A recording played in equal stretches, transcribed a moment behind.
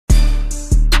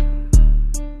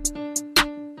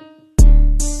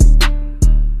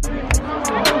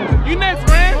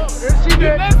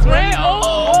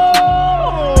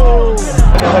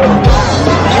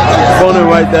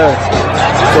building right there.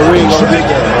 So we ain't gonna get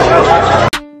that.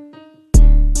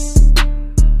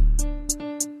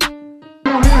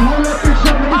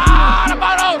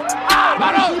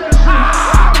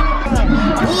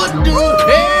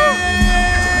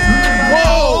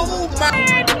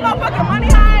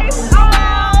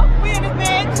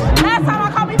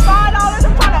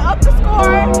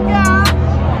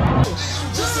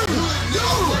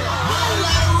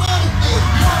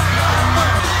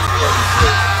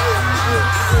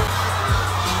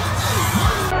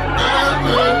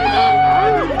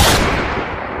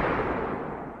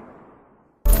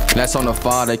 That's on the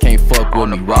fire, they can't fuck with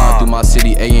me. Ride through my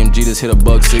city, AMG just hit a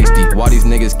 $160. Why these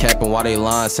niggas capping, why they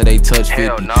lying, say they touch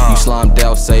 50. You slimed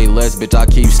out, say less, bitch, I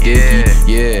keep sticky.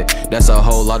 Yeah, that's a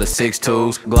whole lot of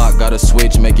 6'2s. Glock got a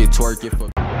switch, make it twerk it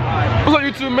for. What's up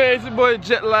YouTube, man? It's your boy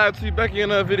JETLive. See you back in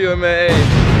another video, man. Hey,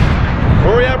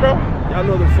 where we at, bro? Y'all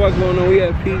know the fuck going on. We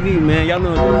at PV, man. Y'all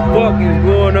know what the fuck is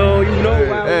going on. You know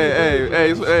why.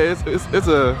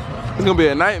 It's gonna be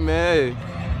a night, man. Hey.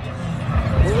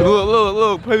 A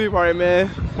little PV party, man.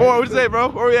 Boy, what you say, bro?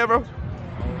 Where we at, bro?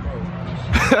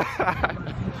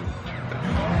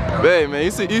 Hey, man,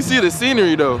 you see the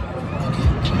scenery though.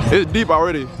 It's deep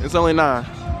already. It's only 9.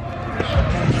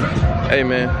 Hey,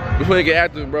 man, before you get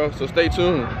active, bro, so stay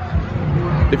tuned.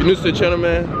 If you're new to the channel,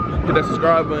 man, hit that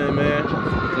subscribe button, man.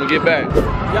 I'm gonna get back.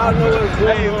 Y'all know what's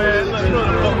going on. Hey, man, look, you know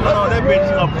what the fuck going on. That bitch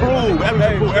approved. That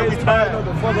bitch approved every time. What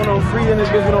the fuck going on? Free in this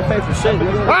bitch, we don't pay for shit,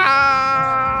 nigga.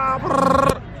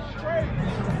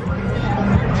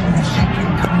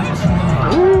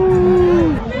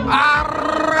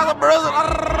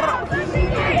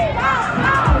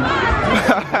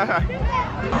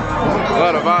 A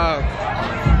lot of vibe.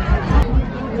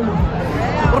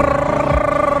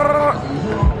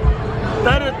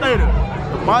 Theta,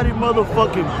 the mighty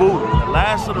motherfucking Buddha, the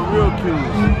last of the real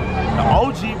Qs, the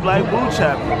OG Black Boot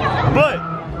chapter. But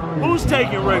who's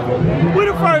taking record? We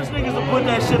the first niggas to put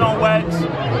that shit on wax.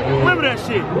 Remember that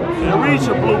shit? And read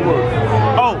your blue book.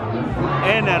 Oh,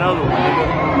 and that other one, nigga.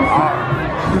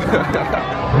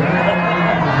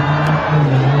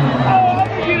 Oh, I'm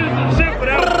gonna get into some shit for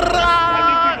that one.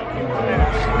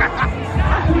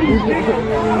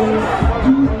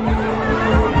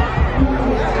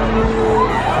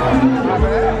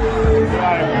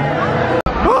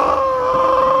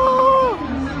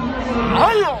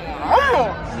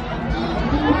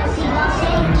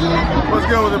 What's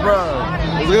good with it, bro?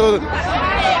 What's good with it?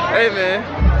 Hey, man.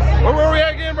 Where we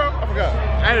at again, bro? I forgot.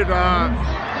 Hey, dog.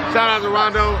 Shout out to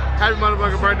Rondo. Happy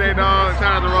motherfucking birthday, dog.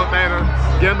 Shout out to Rotator.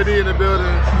 Yamady in the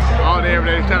building. All day,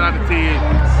 every day. Shout out to T.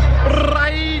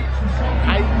 Right.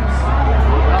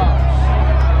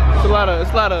 It's a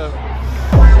lot of.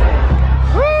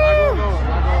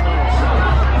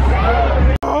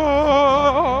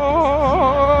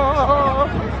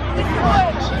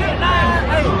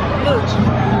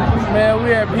 Man,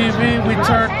 we at PV, we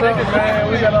turned up,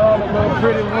 man. We got all the little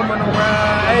pretty women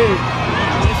around. Hey,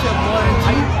 it's your boy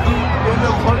GP in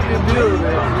the fucking building.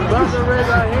 About to raise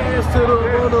our hands to the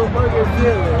motherfucking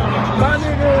ceiling. My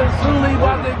nigga is truly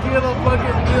about to get a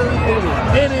fucking billion.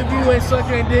 And if you ain't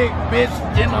sucking dick, bitch,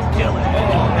 then I'm killing.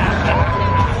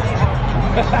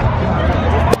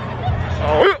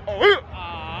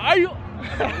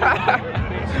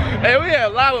 Hey, we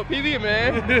had live with PV,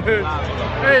 man.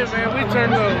 Hey, man, we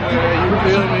turned up, man. You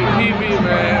feel me? PV,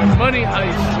 man. Money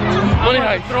heist. Money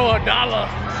heist. Throw $1.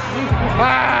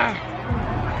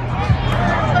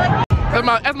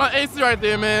 That's my AC right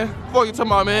there, man. What you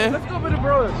talking about, man? Let's go with the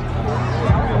brothers.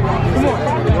 Come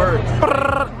on. Word.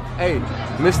 Hey,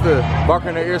 Mr. Barker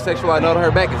in her ear sexual, I know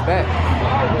her back is back.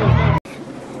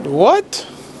 What?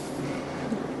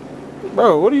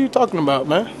 Bro, what are you talking about,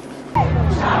 man?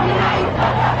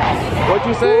 What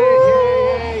you say?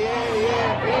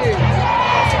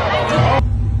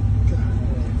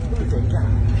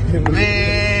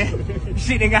 Man,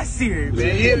 shit ain't got serious,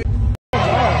 man.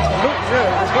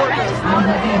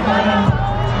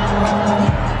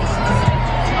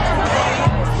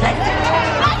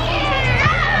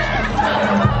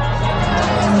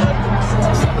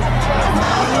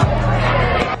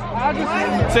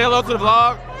 Say hello to the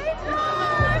vlog.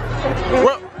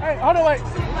 Hey, hold on, wait.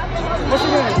 What's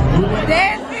your name?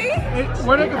 Dancey. Hey,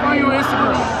 where they can find you on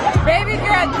Instagram? Baby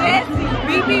girl Dancey.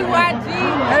 BBYG.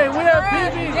 Hey, we have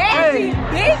PV. Dancey,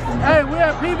 bitch. Hey, we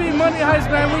have PV Money Heist,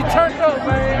 man. We turned up,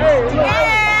 man. Hey, look.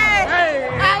 Yes. Hey.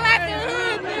 I like the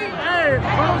hood, bitch. Hey,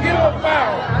 we'll give a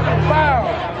bow. Bow.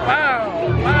 Bow.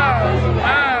 Bow.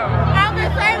 Bow. I'm the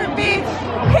favorite bitch.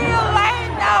 Heel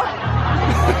lane, though.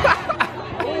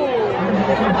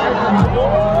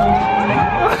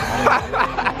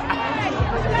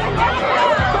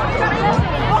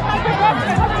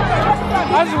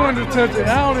 I just wanted to touch it.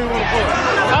 I don't even want to fuck.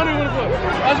 I don't even want to fuck.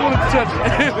 I just wanted to touch it.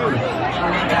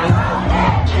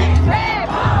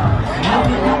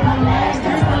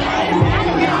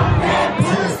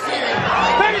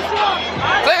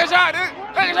 Take a shot,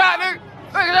 nigga. Take a shot, nigga.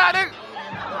 Take a shot, nigga.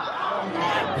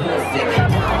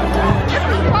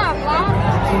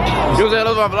 You was at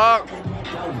my vlog.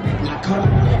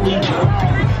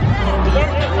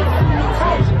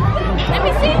 Let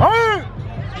me see. Hold on.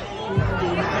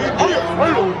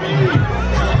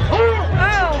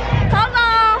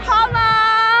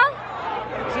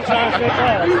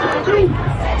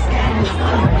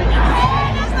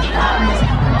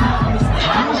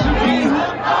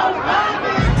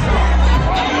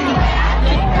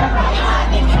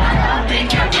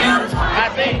 I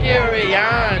think you're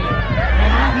Rihanna.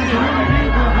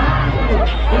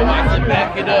 I can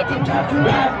back it up.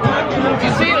 You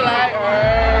see like her.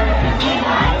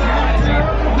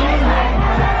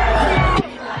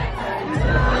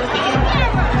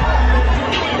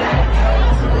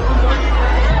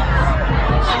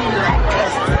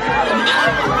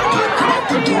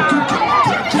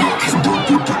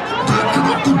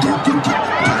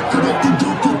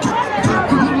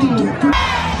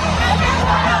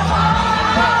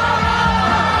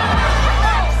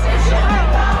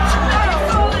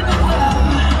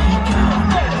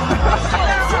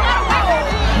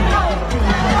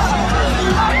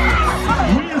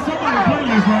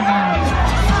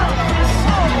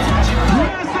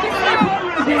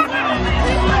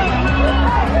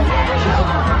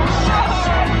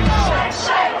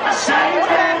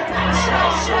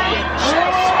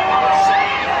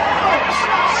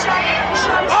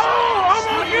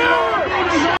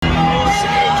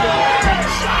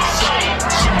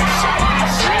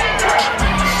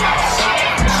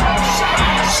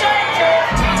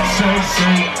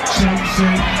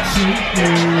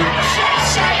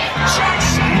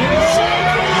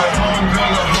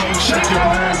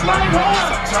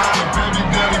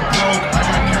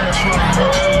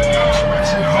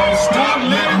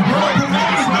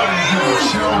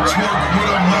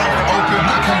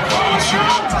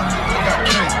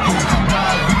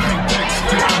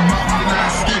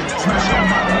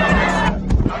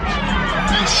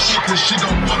 She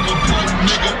gon' fuck a black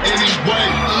nigga anyway.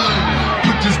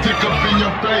 Put this dick up in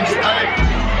your face, ayy.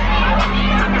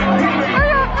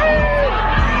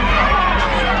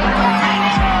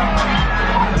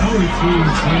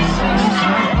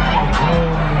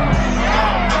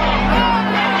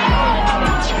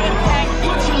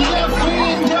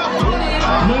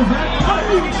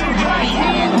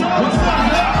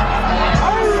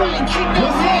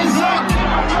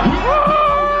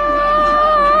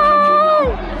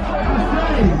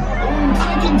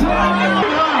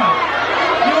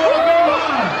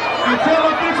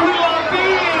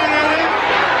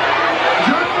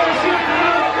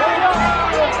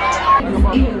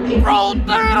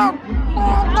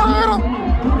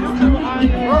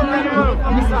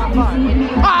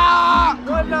 Ah!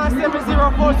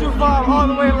 1970425 all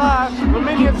the way live. But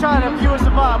many are trying to view us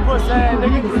survive, pussy ass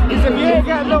nigga. Cause if you ain't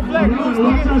got no black moves,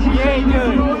 nigga, you ain't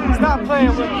good. Stop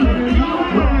playing with me.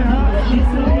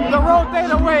 The road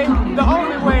ain't away, the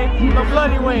only way, the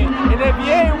bloody way. And if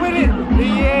you ain't with it, then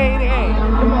you ain't.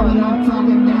 Come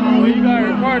on. Well, you gotta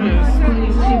record this.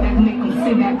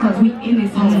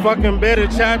 It's fucking better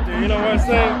chapter, you know what I'm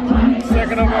saying?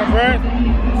 Second of my breath,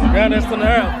 goddess to the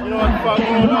earth. You know what the fuck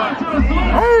going on?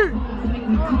 Hey!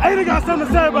 Hey, they got something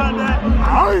to say about that.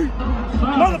 Hey!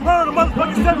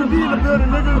 Motherfucking 7D in the building,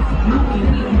 nigga.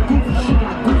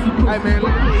 Hey, man.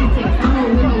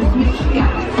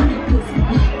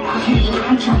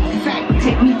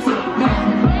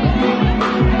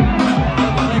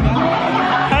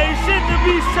 Ain't shit to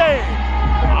be said.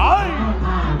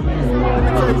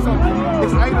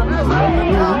 It's the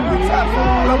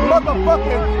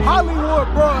motherfucking Hollywood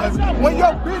bros. When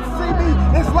your bitch see me,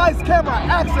 it's lights, camera,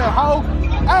 action, ho.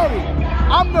 Hey,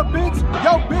 I'm the bitch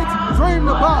your bitch dreamed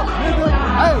about, nigga.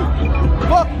 Hey,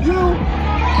 fuck you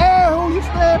and who you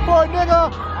stand for, nigga.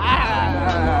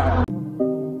 Ah.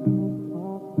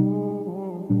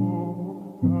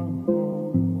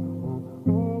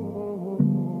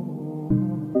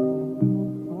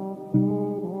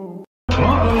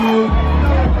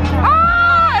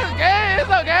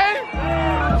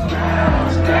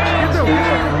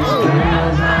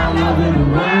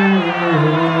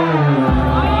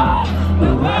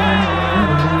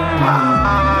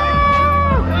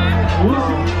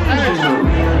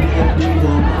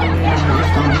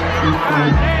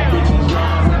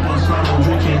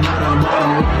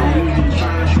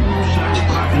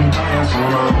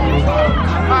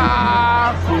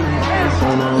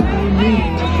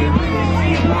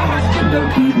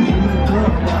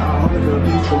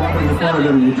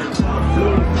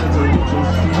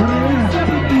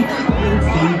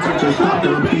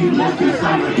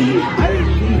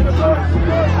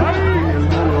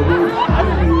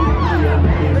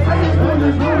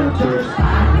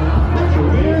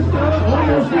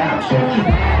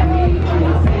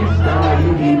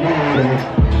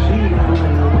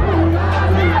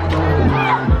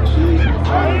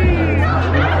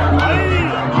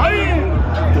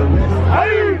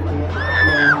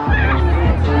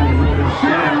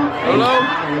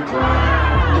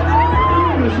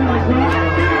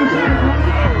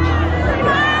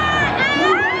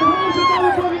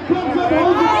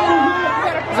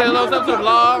 Say hello to the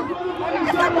vlog.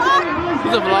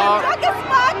 It's a vlog.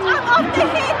 I'm off the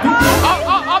head, dog.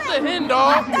 Off the hen,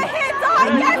 dog. Off the head, dog.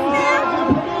 Yes, ma'am.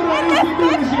 And this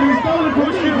bitch.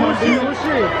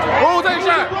 Oh, take a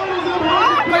shot.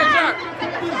 Take a shot.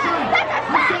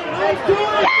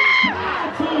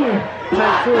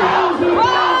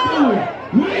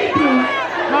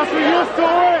 Must be used to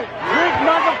it. Drink,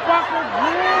 motherfucker,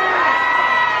 drink.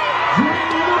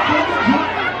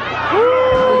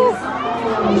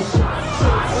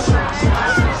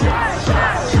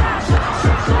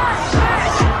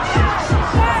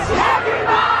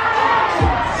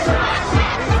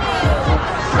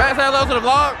 Say hello to the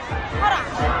vlog. Hold on.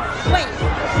 Wait.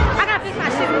 I gotta fix my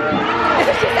shit.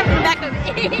 She's up in the back of me.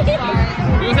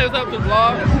 You can say what's up to the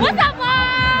vlog. What's up, vlog?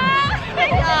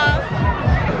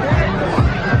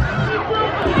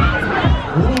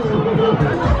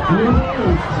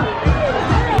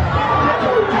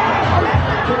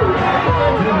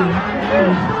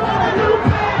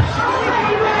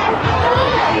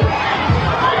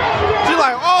 She's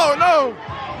like, oh no.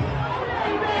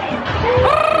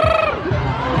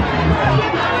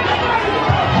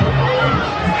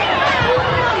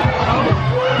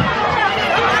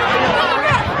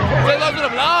 Say hello to the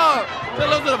vlog. Say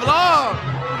hello to the vlog.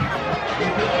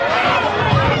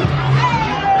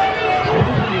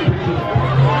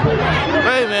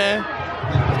 Hey man.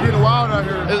 It's getting wild out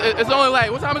here. It's only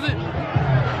like, what time is it?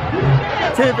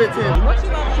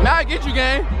 10:15. Now I get you,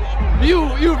 gang. You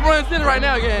running center right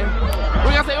now, gang.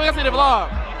 We gotta say the vlog.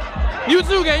 You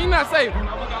too, gang. You not safe.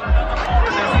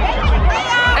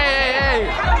 Hey.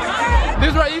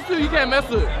 This right, you too. You can't mess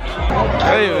with.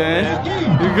 Hey, man.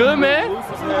 You good, man?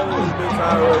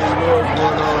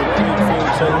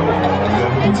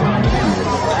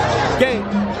 Gang.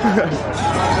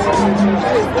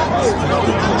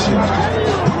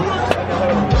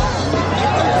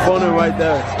 Phone right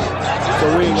there. So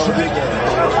we ain't gonna get that.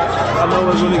 I know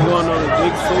what's really going on in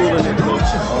Big Fool and the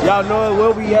y'all know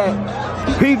where we at.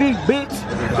 PV, bitch.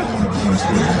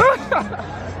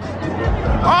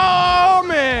 Oh,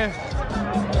 man.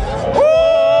 Woo!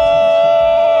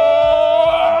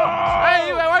 Hey,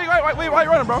 why you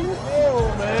running, bro? Oh,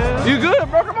 man. You good,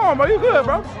 bro? Come on, bro. You good,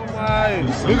 bro? Alright.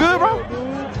 You good, bro?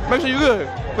 Make sure you good.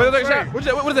 Let's take a shot.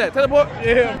 What is that? Teleport?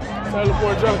 Yeah.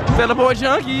 Teleport junkie. Teleport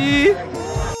junkie.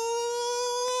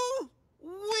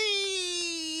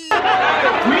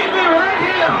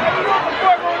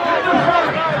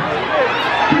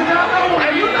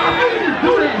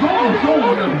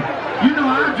 You know I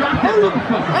dropped that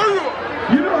motherfucker.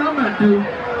 You know what I'm gonna do?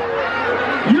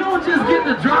 You don't just get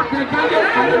to drop that guy, get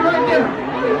out of it right there.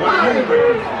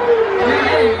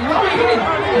 Hey, go ahead.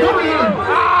 Somebody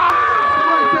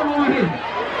come over here.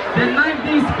 That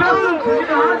 19 special, you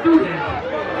know I do that.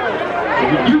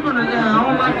 You gonna, I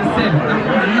don't like the 7. I'm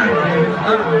gonna like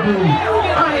that.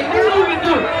 Alright, you don't even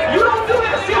do it. You don't do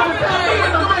that shit. I'm saying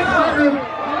in the mic, brother.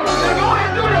 Go ahead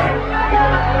and do that.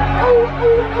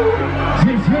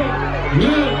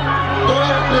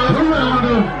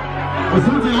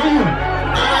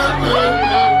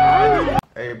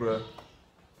 Hey, bro.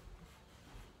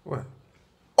 What?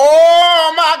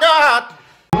 Oh my God!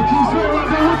 What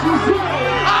you say?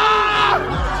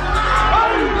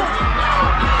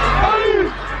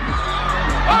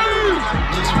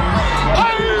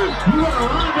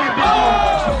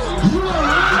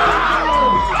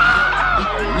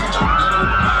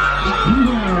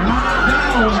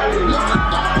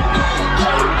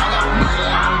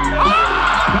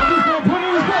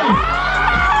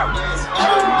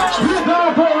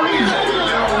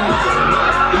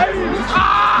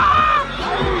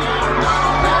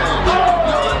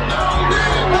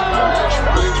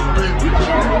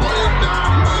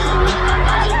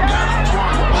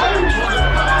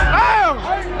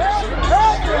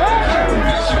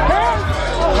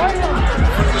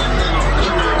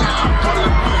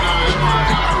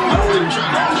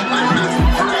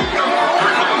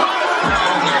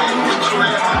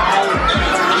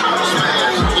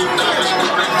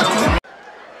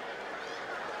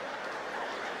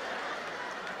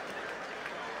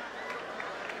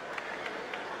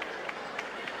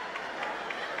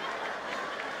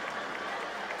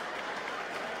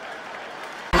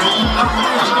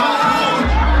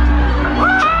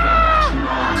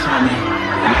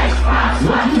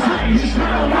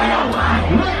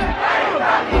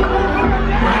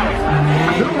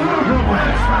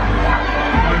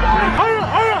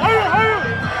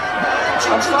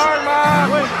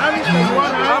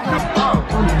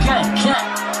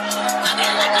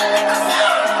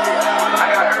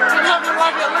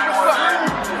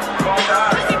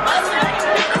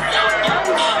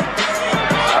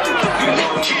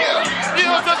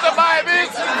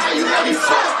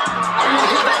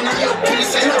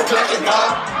 Ooh,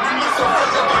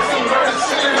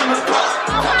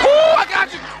 I got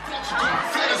you.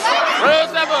 Real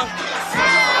seven.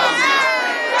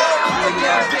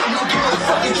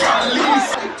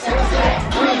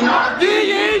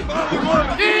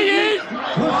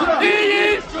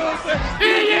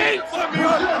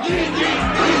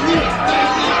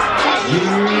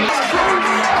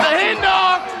 The hen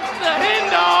dog. The hen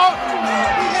dog.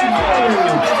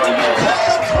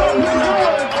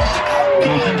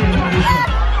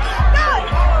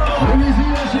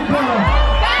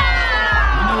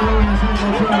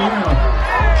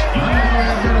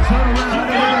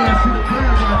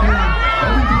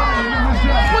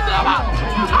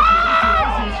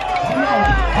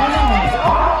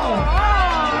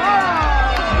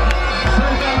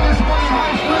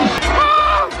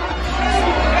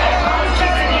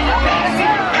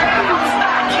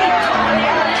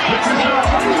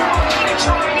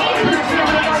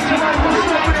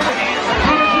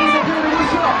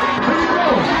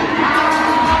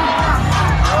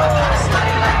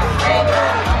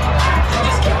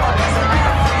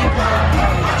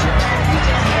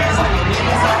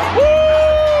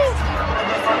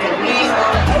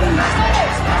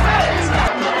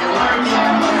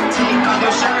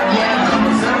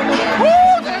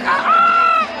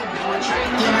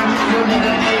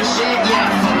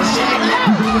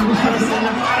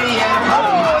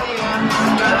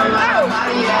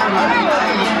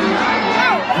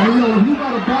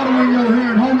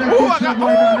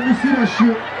 Shit.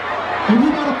 If you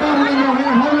got a bottle in your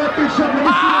hand, hold that bitch up. Let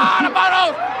me see that shit. The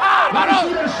bottle! The bottle!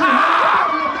 Let me see that shit.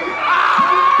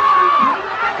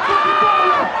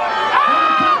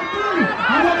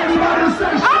 I want everybody to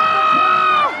say shit.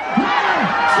 1,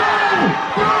 2,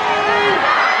 3.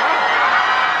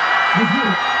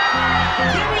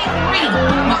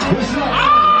 What's up?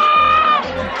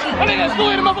 I think that's in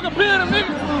the motherfucking building,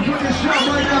 nigga.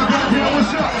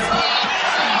 What's up?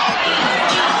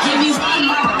 Give me one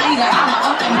margarita,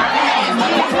 I'ma open my ass.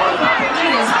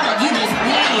 Margaritas, I'ma get this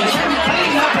ass. Give me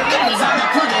 3 margaritas, I'ma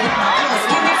put it in my ass.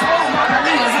 Give me 4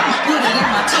 margaritas, I'ma put it in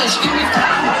my tush. Give me 5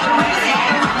 margaritas,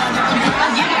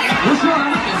 what's up?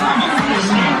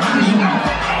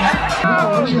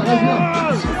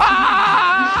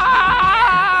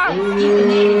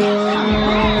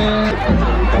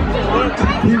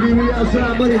 We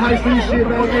outside, Money Heist and shit,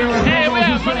 man. Hey, we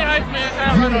have Money Heist, man.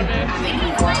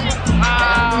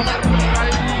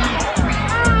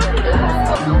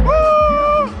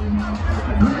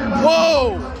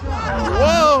 Whoa!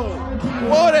 Whoa!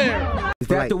 Whoa there! Is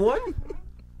that the one?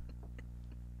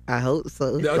 I hope so.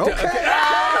 Okay. Yeah.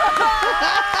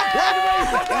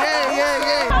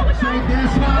 Say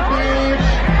that's my bitch.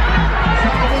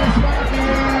 Say that's my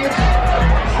bitch.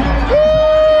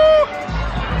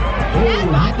 Oh,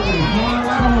 I thought it was hard.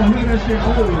 I don't hear that shit. Oh,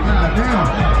 goddamn.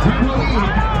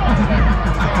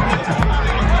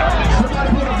 Somebody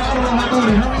put a bottle on her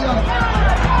booty. Hurry up.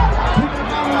 Put that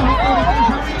bottle on her booty, bitch.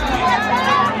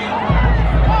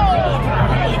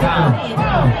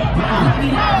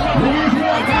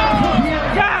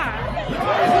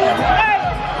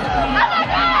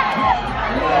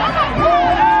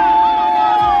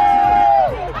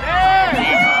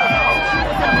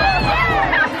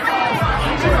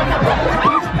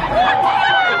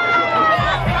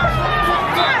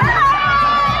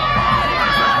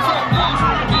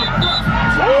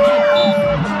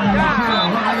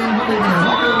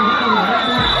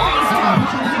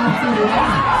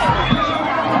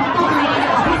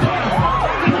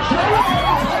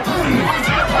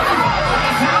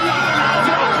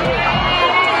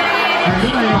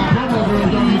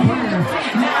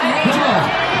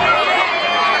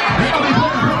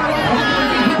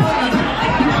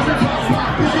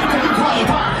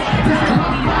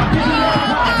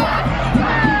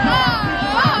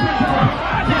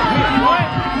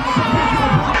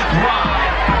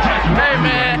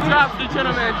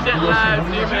 JETLive,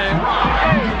 man.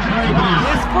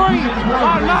 It's free.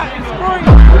 Why not? It's free.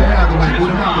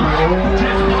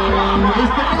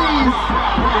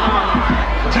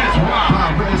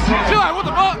 She's like, what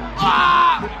the fuck?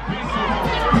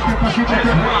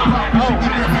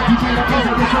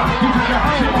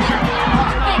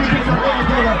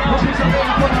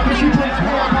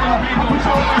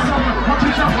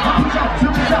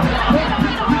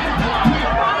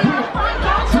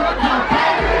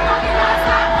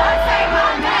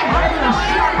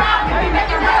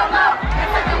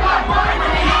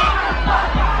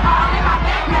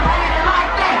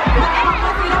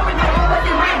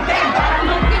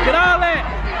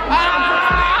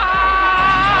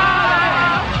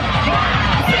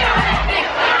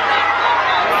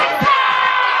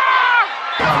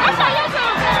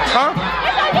 Huh?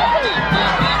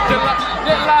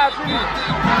 JETLive TV.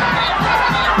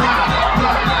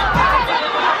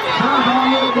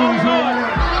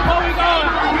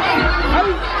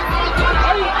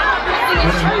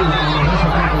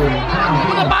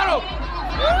 With the bottle.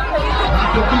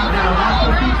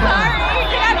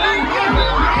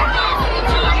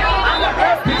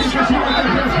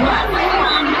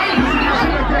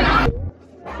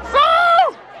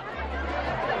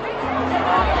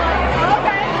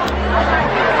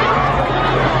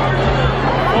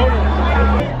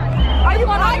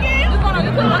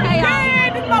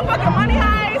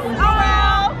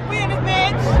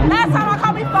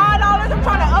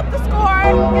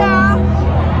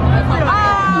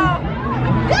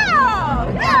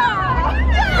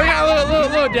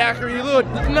 Daiquiri,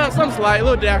 not some slight,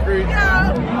 little daiquiri.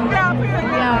 Yeah.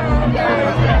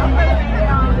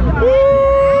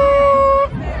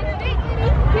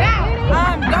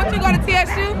 Don't you go to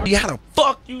TSU? Yeah, how the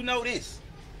fuck you know this?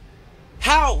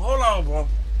 How? Hold on, bro.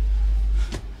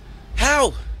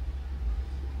 How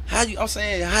you? I'm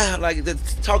saying, how? Like,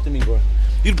 talk to me, bro.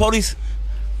 You the police?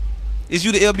 Is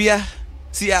you the FBI?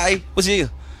 CIA? What's your?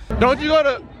 Don't you go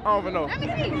to? I don't even know.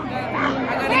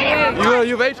 You go to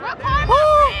U of H?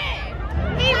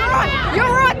 You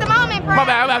ruined the moment, friend. My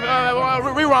bad.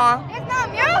 Rewind. It's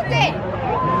not music.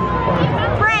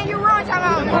 Friend, you ruined your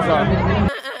moment. I'm sorry.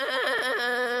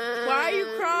 Why are you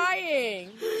crying?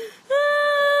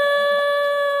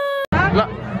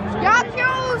 Y'all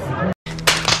choose.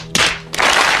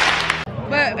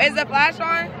 But is the flash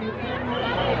on?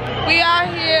 We are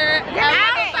here.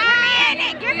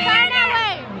 Get turned that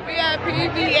way. We are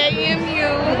PV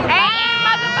AMU. Hey,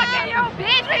 motherfucking you,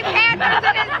 bitch. We can't do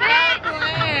this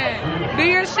bitch. Do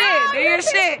your shit. Do your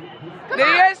shit. Do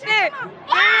your shit. Do your shit.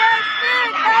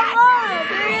 Come on.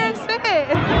 Do your shit.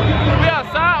 We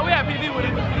outside. We have PV with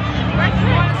it. You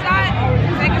want a shot?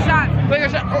 Take a shot. Take a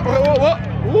shot. What?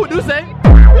 Ooh, do say.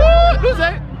 Ooh, do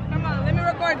say. Come on. Let me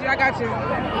record you. I got you.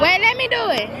 Wait, let me do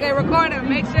it. Okay, record him.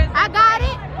 Make sure. I got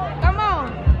it. Come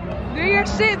on. Do your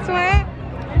shit, twin.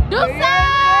 Do say.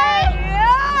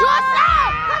 Do a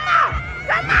song. Come on.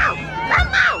 Come on.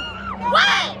 Come on.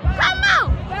 Wait. Come on.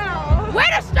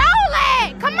 Where the stroll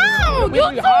at? Come on. You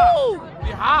too.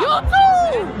 We hop. You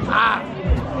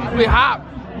too. We hop.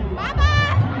 Bye-bye.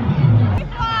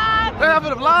 That's for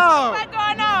the vlog. What's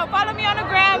going on? Follow me on the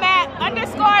gram at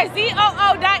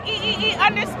 _ZOO.EEE_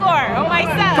 on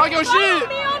myself. Talk your shit. Follow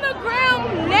me on the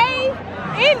gram,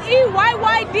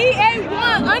 NEYYDA1_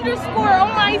 on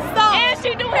myself. And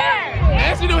she do hair.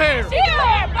 And she do hair. She do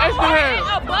hair. And she do hair.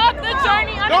 Above the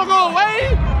journey. Don't go away.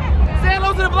 Say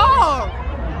hello to the vlog.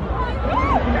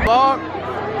 Vlog.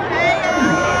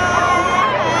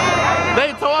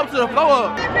 They tore up to the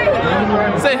floor.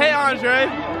 Say hey, Andre.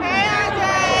 Hey,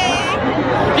 Andre.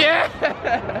 Yeah.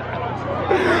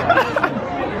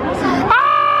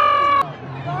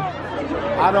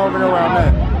 I don't even know where I'm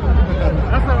at.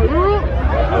 That's not rude.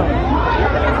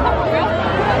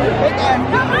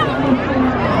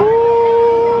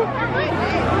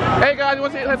 Hey guys, you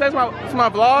want to say it's my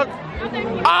vlog?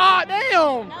 Ah,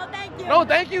 damn. No, thank you. No,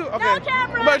 thank you. Okay. No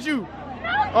camera. But you.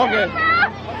 No okay. camera.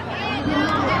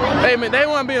 Hey man, they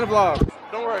want to be in the vlog.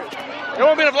 Don't worry. They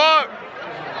want to be in the vlog.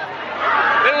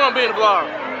 They want to be in the vlog.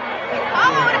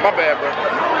 My bad, bro.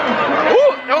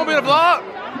 Ooh, they want to be in the vlog.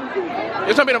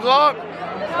 You trying to be in the vlog?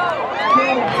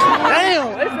 Damn.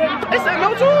 They said no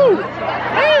too.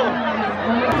 Damn.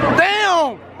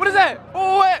 Damn. What is that?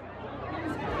 Oh, what?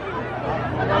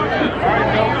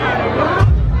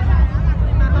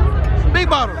 Big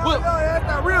bottle. What? That's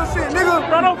not real shit,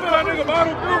 nigga. I don't feel like nigga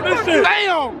bottle. This shit.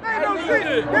 Damn. Ain't no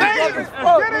shit. Damn. That ain't even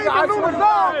Luna's nigga.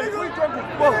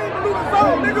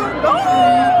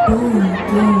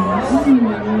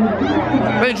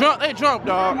 They drunk,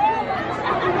 dog.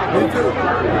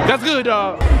 That's good,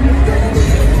 dog.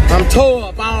 I'm tore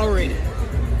up already.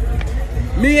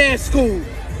 Me at school.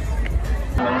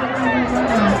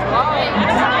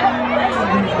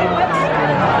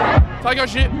 Talk your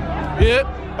shit. Yeah.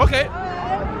 Okay.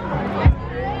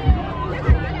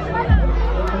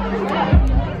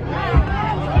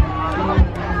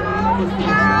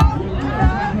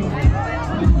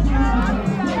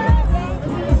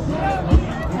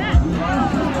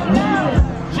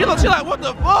 She like, what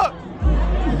the fuck?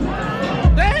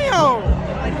 Damn.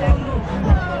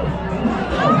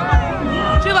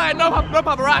 She like, no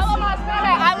paparazzi.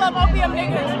 I love opium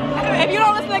niggas. If you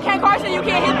don't listen to Ken Carson, you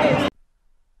can't hit this.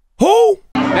 Who?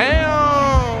 Damn.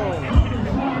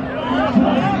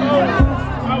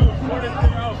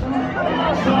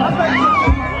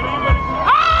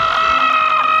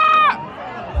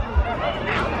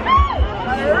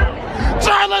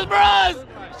 Charlotte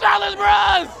his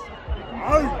bros.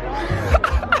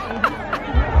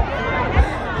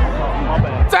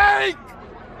 Tank.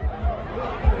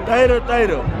 Theta.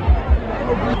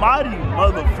 Mighty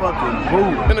motherfucking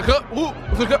boot. In the cup. Ooh,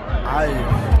 what's the cup?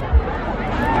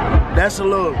 That's a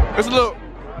little. It's a little.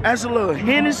 That's a little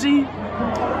Hennessy,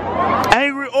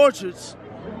 Angry Orchards,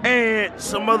 and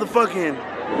some motherfucking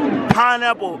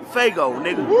pineapple Fago,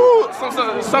 nigga. Woo!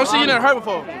 Some shit you never heard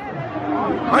before.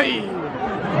 Hey.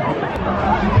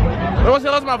 What's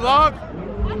else my vlog?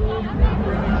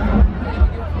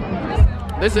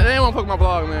 They said they ain't wanna fuck my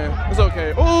vlog, man. It's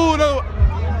okay. Ooh, no.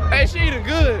 Hey, she eating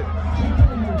good.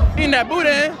 Eating that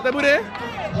boudin.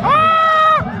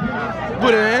 Ah!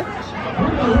 Boudin.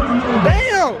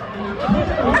 Damn.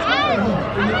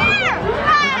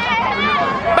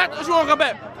 Back. She wanna come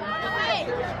back.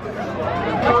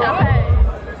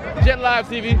 JETLive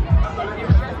TV.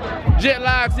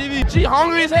 JETLive TV. She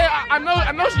hungry as hell. I know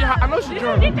she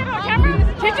drunk. Did you get that on camera?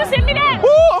 Did you send me that?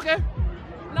 Ooh, okay.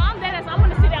 No, I'm dead ass. I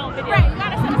want to sit down with video. Right, you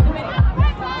gotta send us the video. I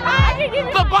can give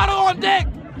you the bottle on deck.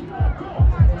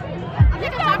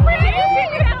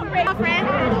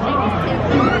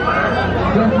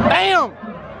 Damn.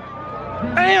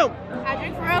 I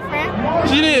drink for real, friend.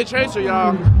 She need a chaser,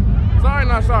 y'all. Sorry,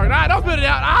 not sorry. Nah, don't spit it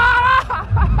out. Ah!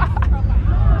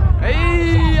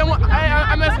 Hey,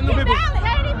 I'm messing with people.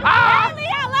 Ah! I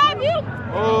love you.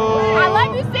 Oh. I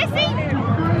love you, sissy.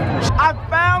 I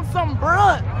found some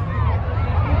brush.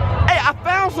 Hey, I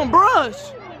found some brush.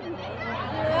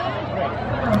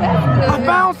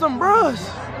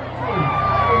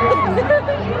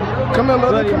 Come here,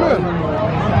 mother. Come here.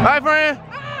 Hi, friend.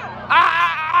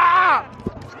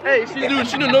 Hey, she do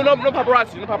no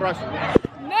paparazzi. No paparazzi.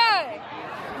 None.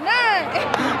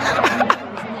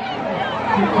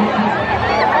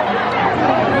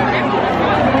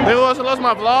 Hey, also lost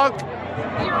my vlog.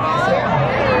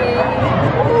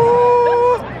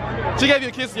 She gave you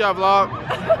a kiss to y'all vlog.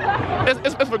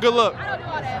 It's for good luck.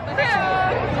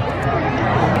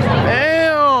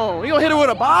 Damn, you gonna hit her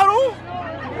with a bottle?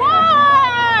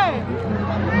 Why?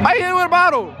 Why you hit her with a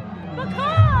bottle?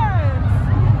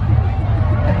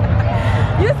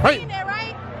 You seen that,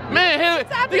 right? Man,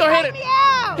 you gonna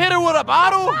hit her with a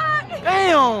bottle?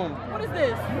 Damn. What is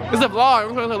this? It's a vlog. I'm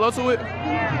gonna say hello to it.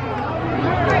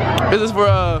 This is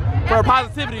for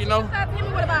positivity, you know.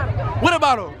 With a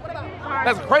bottle.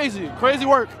 That's crazy. Crazy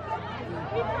work.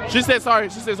 She said sorry.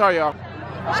 Y'all.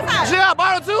 She got a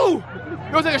bottle too. You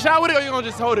gonna take a shot with it or you gonna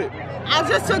just hold it? I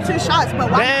just took 2 shots, but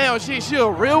why? Damn, she a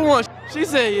real one. She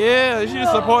said yeah. She a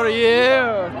supporter,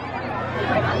 yeah.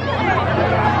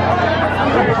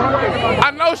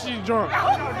 I know she's drunk.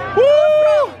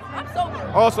 Woo! I'm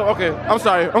sober. Also, okay. I'm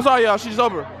sorry, y'all. She's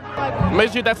sober. Make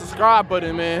sure you hit that subscribe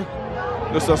button, man.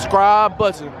 The subscribe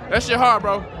button. That shit hard,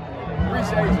 bro.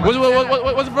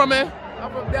 What's it from, man?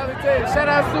 I'm from Delta, Texas. Shout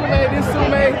out Sume. This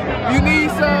Sume. You need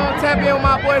some? Tap in with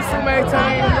my boy Sume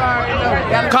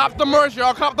Tang. Cop the merch,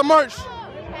 y'all. Cop the merch.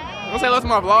 Don't say let's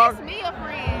my vlog. It's Mia,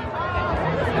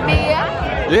 friend. Mia.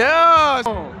 Yeah.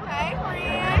 Hey,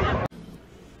 friend.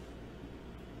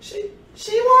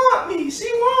 She want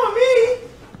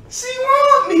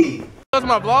me. That's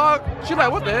my vlog. She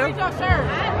like, what the hell? Read your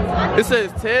shirt. It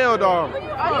says tail dog. Oh, you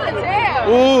a tail.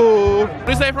 Ooh. What did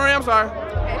you say for me? I'm sorry.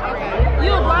 Okay.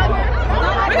 You a blogger?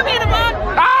 We can be in the vlog.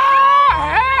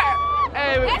 Ah!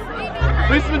 Hey.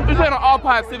 We playing on all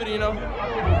positivity, you know.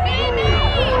 Mimi.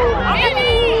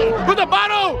 Put the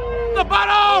bottle. The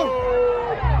bottle.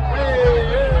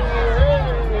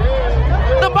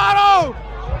 The bottle.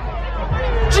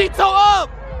 She toe up.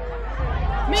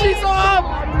 She toe up.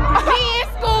 Me in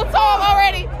school told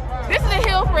already. This is a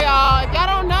hill for y'all. If y'all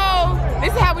don't know,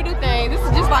 this is how we do things. This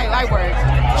is just like light work.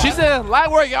 She said light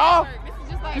work, y'all.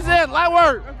 She said light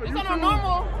work. It's on a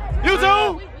normal. You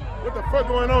too? What the fuck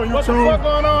going on, YouTube? What the fuck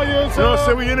going on, YouTube? You know what I'm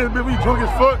saying? We in this bitch, we drunk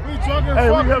as fuck. We drunk as hey,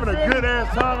 fuck. we having a good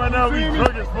ass time right now. We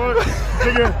drunk as fuck.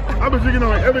 Nigga, I've been drinking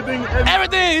on everything.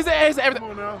 Everything. He said everything.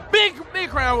 Come on now. Big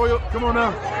Crown Royal. Come on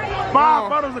now. 5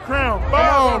 bottles of Crown. Come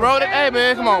on, bro. Hey,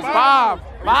 man, come on. 5.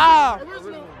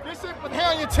 This shit put hair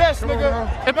on your chest,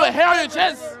 nigga. It put hair on your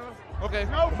chest. Okay.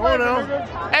 No flavor, nigga.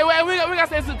 Hey, wait, we got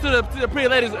to say to the pretty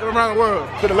ladies around the world.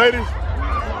 To the ladies,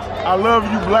 I love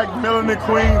you, black melanin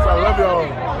queens. I love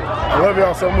y'all. I love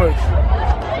y'all so much.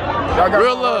 Y'all got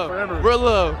real love. Real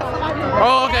love.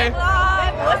 Oh, okay.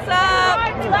 What's up?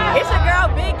 It's your girl,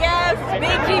 Big Gas,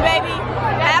 Big G, baby.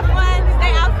 Have fun.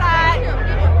 Stay outside.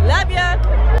 Love ya.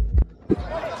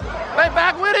 They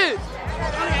back with it.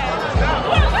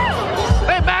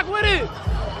 They back with it.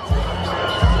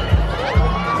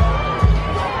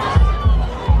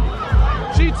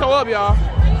 She tore up, y'all.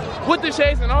 With the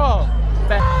shades and all.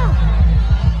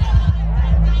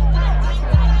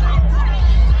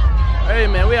 Hey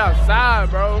man, we outside,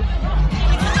 bro.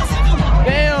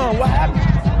 Damn, what happened?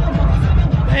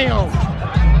 Damn.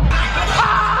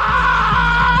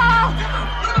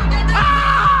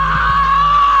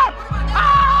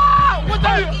 What the?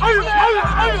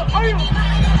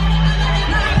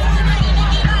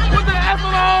 What the F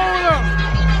on?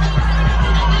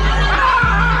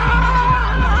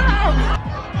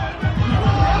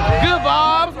 Good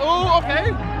vibes. Oh, okay.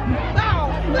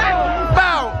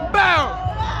 Bow, bow.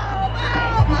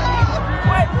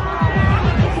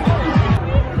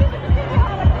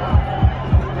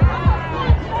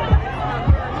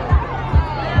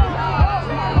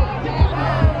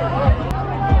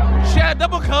 She had a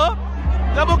double cup.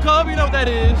 Double cup, you know what that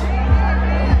is.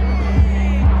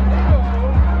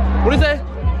 What is that?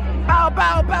 Bow,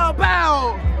 bow, bow,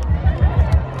 bow.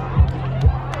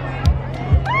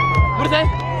 What is that?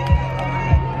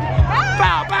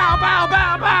 Bow, bow, bow,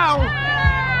 bow, bow.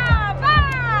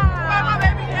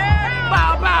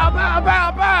 Bow, bow, bow,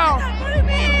 bow, bow.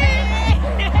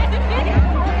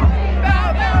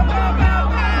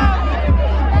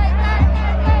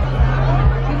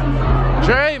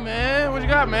 Dre, man, what you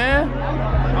got, man?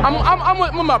 I'm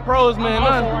with my pros, man.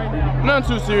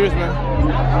 Nothing too serious, man.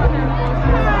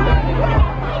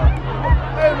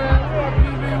 Hey,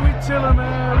 man, we chillin',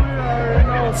 man. We already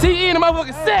know. CE in the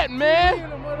motherfucking set, man. In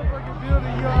the motherfucking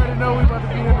building, you already know we about to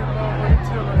be in this motherfucking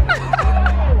chillin'.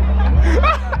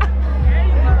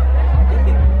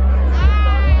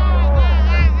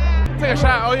 Take a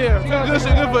shot. Oh yeah, good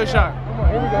shit, good for a shot. Come on,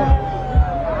 here we go.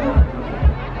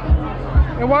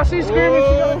 And while she's screaming, she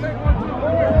gotta take one too.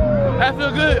 That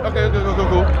feel good. Okay,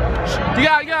 cool. You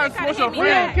gotta support your friend. We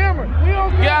on camera.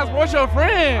 You gotta support your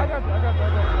friend. I got you.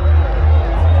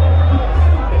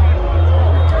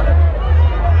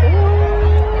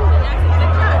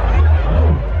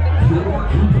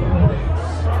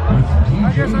 I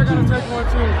guess I gotta take one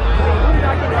too.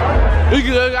 You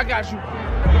good? I got you.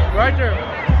 Right there.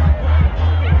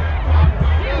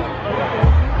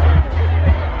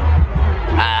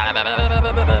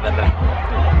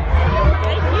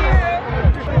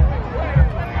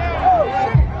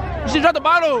 She dropped the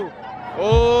bottle.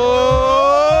 Oh!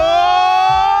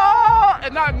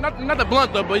 And not the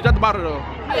blunt though, but you dropped the bottle though.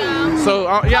 Yeah. So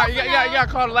yeah, you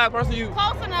gotta call the last person you.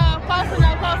 Close enough.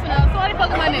 Somebody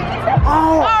fucking my nigga.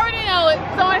 Oh! I already know it.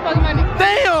 Somebody fucking my nigga.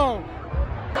 Damn!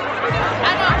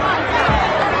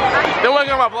 They want to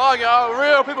get on my vlog, y'all.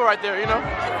 Real people right there, you know.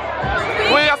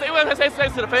 We gotta say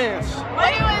to the fans. What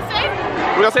do you want to say?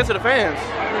 We gotta say to the fans.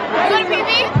 You go to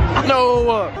PV? No.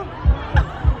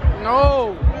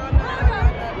 No.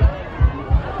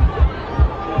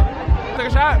 Take a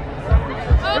shot.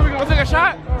 Let's take a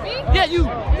shot. Me? Yeah, you.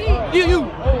 You.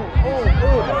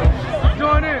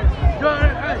 Join in.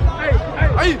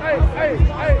 Hey.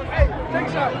 Take a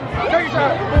shot.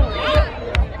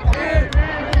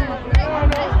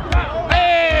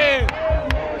 Hey.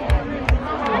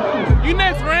 You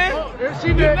next, friend.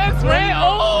 You next, friend. Oh.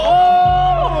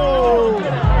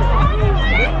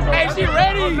 Hey, she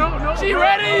ready. She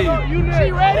ready.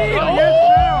 She ready. Oh.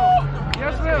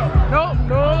 Yes, ma'am. No.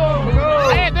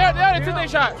 Hey, they already took their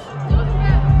shots.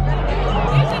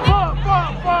 Fuck.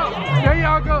 There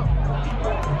y'all go.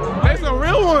 They some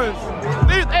real ones.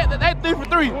 They 3 for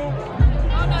 3.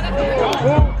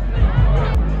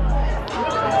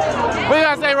 What you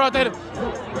gotta say, Rotator?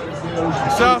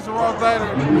 Shout out to Rotator.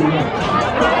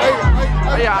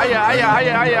 Yeah.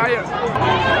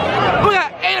 We got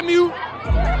AMU,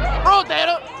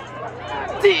 Rotator,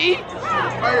 TE.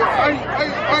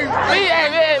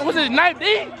 Hey, what's his knife D?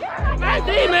 Knife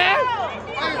D, man.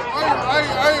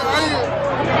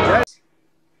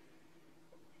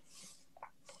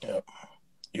 Yep.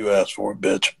 You asked for it,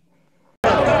 bitch.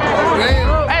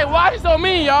 Hey, why you so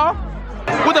mean, y'all?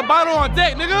 With the bottle on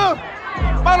deck, nigga.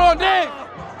 Bottle on deck.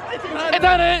 It's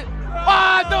done it.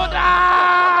 1, 2, 3.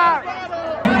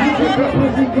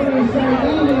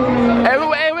 Hey, we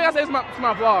gotta say it's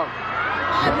my vlog.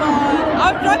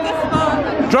 I'm drunk as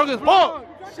fuck. Drunk as fuck.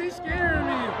 She's scaring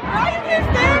me. Why you keep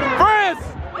staring at me? Friends.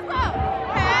 What's up?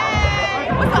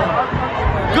 Hey. What's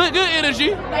up? Good energy.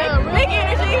 Big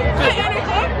energy. Good energy.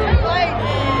 Like,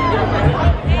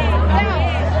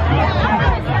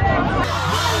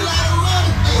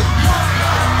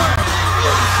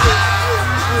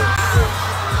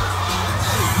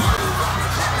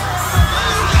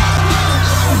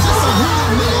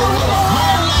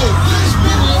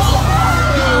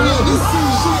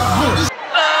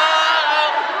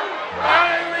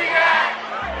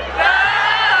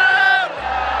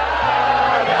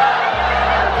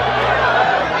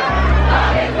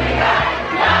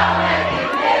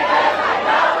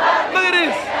 Look at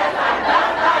this.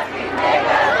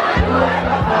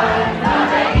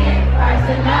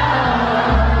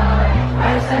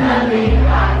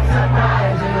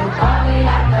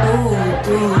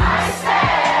 We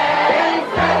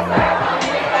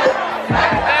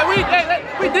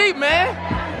deep, man.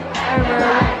 Hey,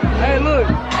 man. Hey, look.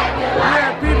 We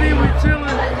at PV, we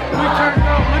chillin'. We turned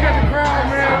up. Look at the crowd,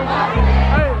 man.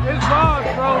 Hey, it's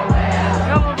vibes, bro.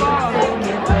 Hella vibes.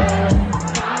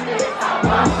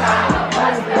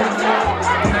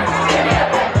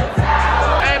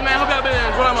 Hey, man, hope y'all been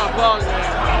enjoying my vlog, man.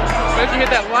 Make sure you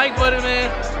hit that like button,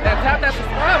 man. And tap that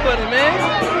subscribe button, man.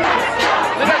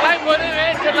 Hit that like button,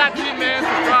 man. JETLive TV, man.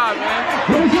 Subscribe, man.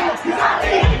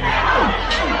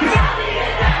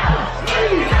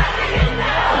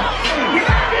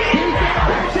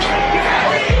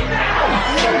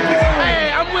 Hey,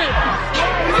 I'm with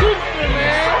Houston,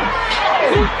 man.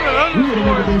 Houston _.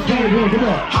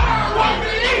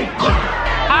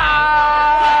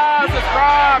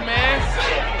 Subscribe, man.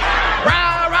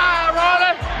 Ride,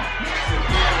 roller.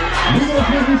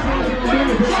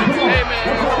 Hey, man.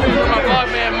 My vlog,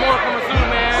 man. More coming soon,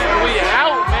 man. We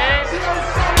out, man.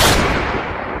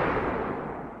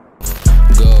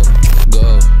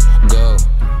 Go.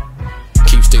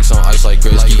 Keep sticks on ice like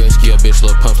Gretzky. Yeah, bitch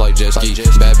look pumps like jet ski.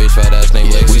 Bad bitch, fat ass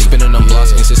named Lexi. We spinning them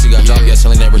blocks, and since he got job, yeah,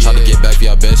 Sally never tried to get back for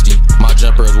y'all bestie. My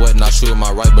jumper is wet and I shoot with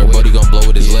my right, but buddy gon' blow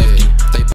with his lefty.